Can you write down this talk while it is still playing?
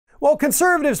While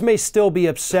conservatives may still be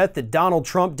upset that Donald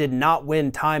Trump did not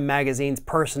win Time magazine's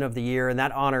Person of the Year, and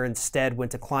that honor instead went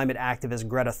to climate activist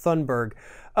Greta Thunberg,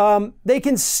 they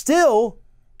can still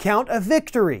count a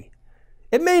victory.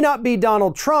 It may not be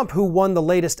Donald Trump who won the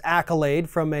latest accolade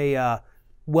from a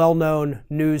well-known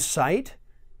news site,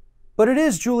 but it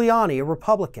is Giuliani, a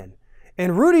Republican.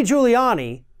 And Rudy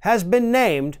Giuliani has been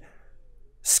named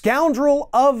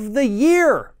Scoundrel of the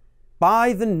Year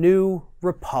by the New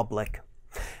Republic.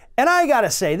 And I gotta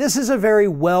say, this is a very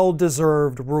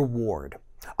well-deserved reward.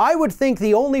 I would think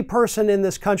the only person in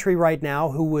this country right now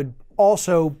who would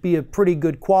also be a pretty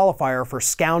good qualifier for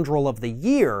Scoundrel of the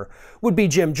Year would be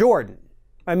Jim Jordan.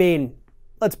 I mean,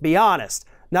 let's be honest.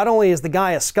 Not only is the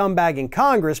guy a scumbag in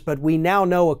Congress, but we now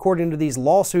know, according to these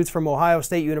lawsuits from Ohio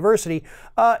State University,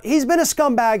 he's been a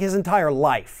scumbag his entire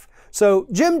life. So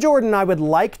Jim Jordan, I would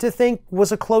like to think,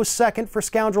 was a close second for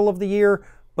Scoundrel of the Year,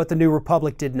 but the New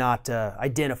Republic did not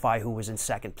identify who was in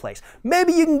second place.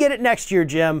 Maybe you can get it next year,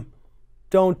 Jim.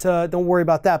 Don't worry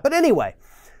about that. But anyway,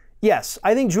 yes,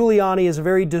 I think Giuliani is a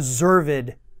very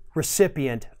deserved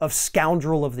recipient of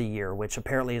Scoundrel of the Year, which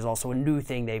apparently is also a new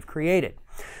thing they've created.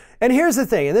 And here's the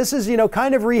thing, and this is,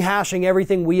 kind of rehashing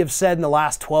everything we have said in the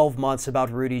last 12 months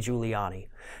about Rudy Giuliani.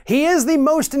 He is the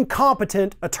most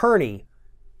incompetent attorney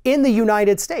in the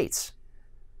United States.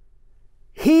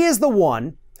 He is the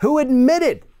one who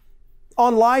admitted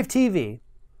on live TV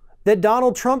that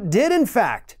Donald Trump did in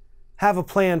fact have a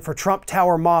plan for Trump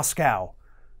Tower Moscow.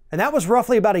 And that was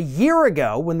roughly about a year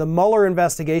ago when the Mueller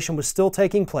investigation was still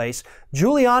taking place.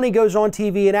 Giuliani goes on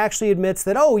TV and actually admits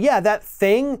that, oh yeah, that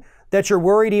thing that you're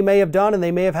worried he may have done and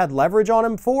they may have had leverage on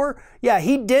him for, yeah,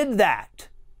 he did that.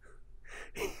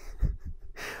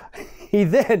 He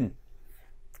then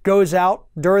goes out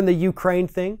during the Ukraine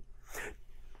thing,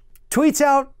 tweets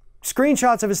out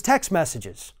screenshots of his text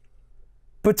messages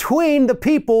between the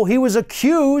people he was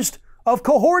accused of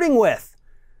cohorting with.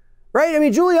 Right? I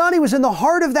mean, Giuliani was in the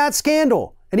heart of that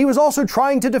scandal, and he was also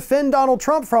trying to defend Donald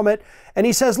Trump from it. And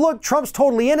he says, look, Trump's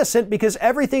totally innocent because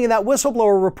everything in that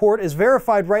whistleblower report is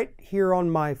verified right here on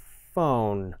my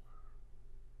phone.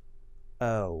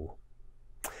 Oh.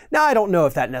 Now, I don't know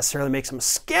if that necessarily makes him a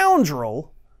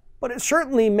scoundrel, but it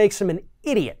certainly makes him an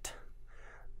idiot.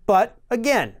 But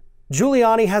again,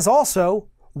 Giuliani has also,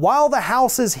 while the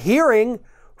House is hearing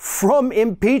from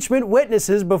impeachment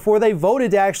witnesses before they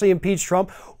voted to actually impeach Trump,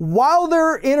 while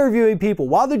they're interviewing people,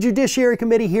 while the Judiciary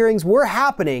Committee hearings were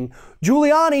happening,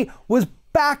 Giuliani was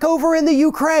back over in the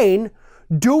Ukraine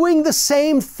doing the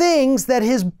same things that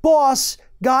his boss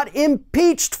got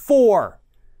impeached for.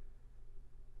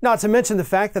 Not to mention the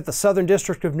fact that the Southern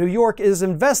District of New York is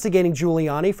investigating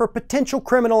Giuliani for potential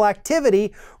criminal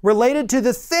activity related to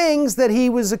the things that he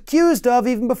was accused of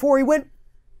even before he went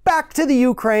back to the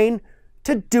Ukraine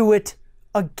to do it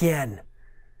again.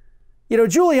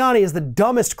 Giuliani is the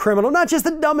dumbest criminal, not just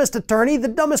the dumbest attorney, the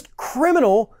dumbest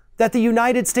criminal that the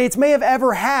United States may have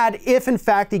ever had if, in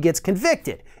fact, he gets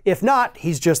convicted. If not,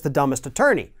 he's just the dumbest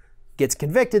attorney. Gets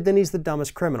convicted, then he's the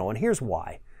dumbest criminal. And here's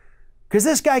why. Because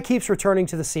this guy keeps returning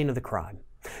to the scene of the crime.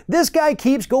 This guy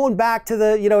keeps going back to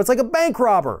the, it's like a bank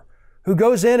robber who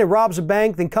goes in and robs a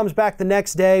bank, then comes back the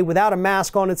next day without a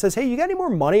mask on and says, hey, you got any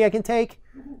more money I can take?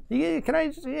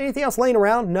 Anything else laying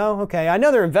around? No? Okay. I know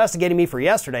they're investigating me for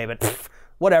yesterday, but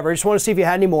whatever. I just want to see if you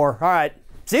had any more. All right.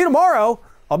 See you tomorrow.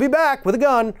 I'll be back with a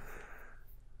gun.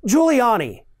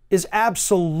 Giuliani is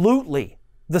absolutely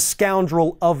the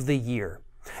Scoundrel of the Year.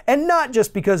 And not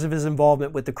just because of his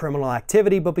involvement with the criminal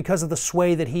activity, but because of the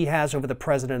sway that he has over the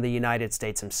President of the United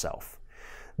States himself.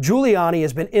 Giuliani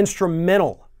has been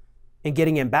instrumental in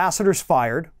getting ambassadors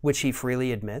fired, which he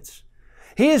freely admits.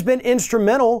 He has been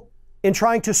instrumental in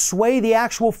trying to sway the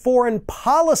actual foreign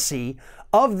policy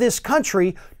of this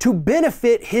country to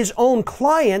benefit his own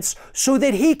clients so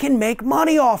that he can make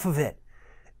money off of it.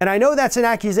 And I know that's an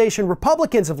accusation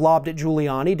Republicans have lobbed at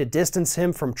Giuliani to distance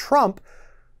him from Trump,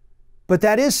 but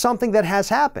that is something that has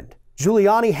happened.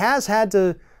 Giuliani has had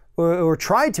to, or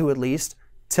tried to at least,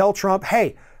 tell Trump,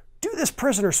 hey, do this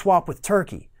prisoner swap with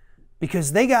Turkey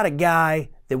because they got a guy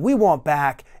that we want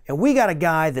back and we got a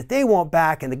guy that they want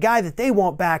back and the guy that they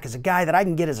want back is a guy that I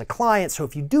can get as a client. So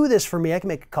if you do this for me, I can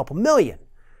make a couple million.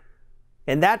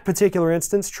 In that particular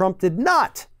instance, Trump did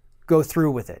not go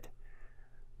through with it.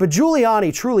 But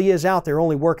Giuliani truly is out there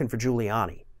only working for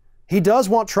Giuliani. He does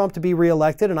want Trump to be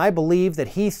reelected, and I believe that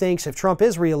he thinks if Trump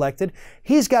is reelected,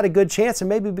 he's got a good chance of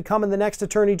maybe becoming the next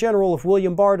Attorney General if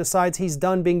William Barr decides he's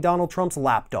done being Donald Trump's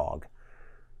lapdog.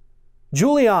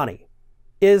 Giuliani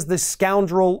is the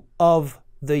Scoundrel of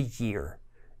the Year,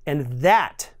 and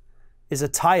that is a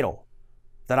title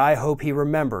that I hope he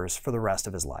remembers for the rest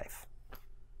of his life.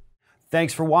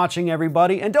 Thanks for watching,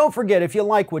 everybody, and don't forget, if you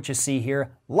like what you see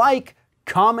here, like,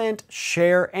 comment,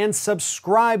 share, and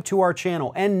subscribe to our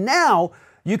channel. And now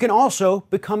you can also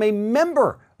become a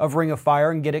member of Ring of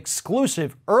Fire and get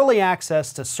exclusive early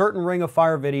access to certain Ring of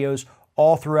Fire videos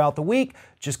all throughout the week.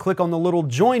 Just click on the little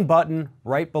join button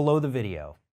right below the video.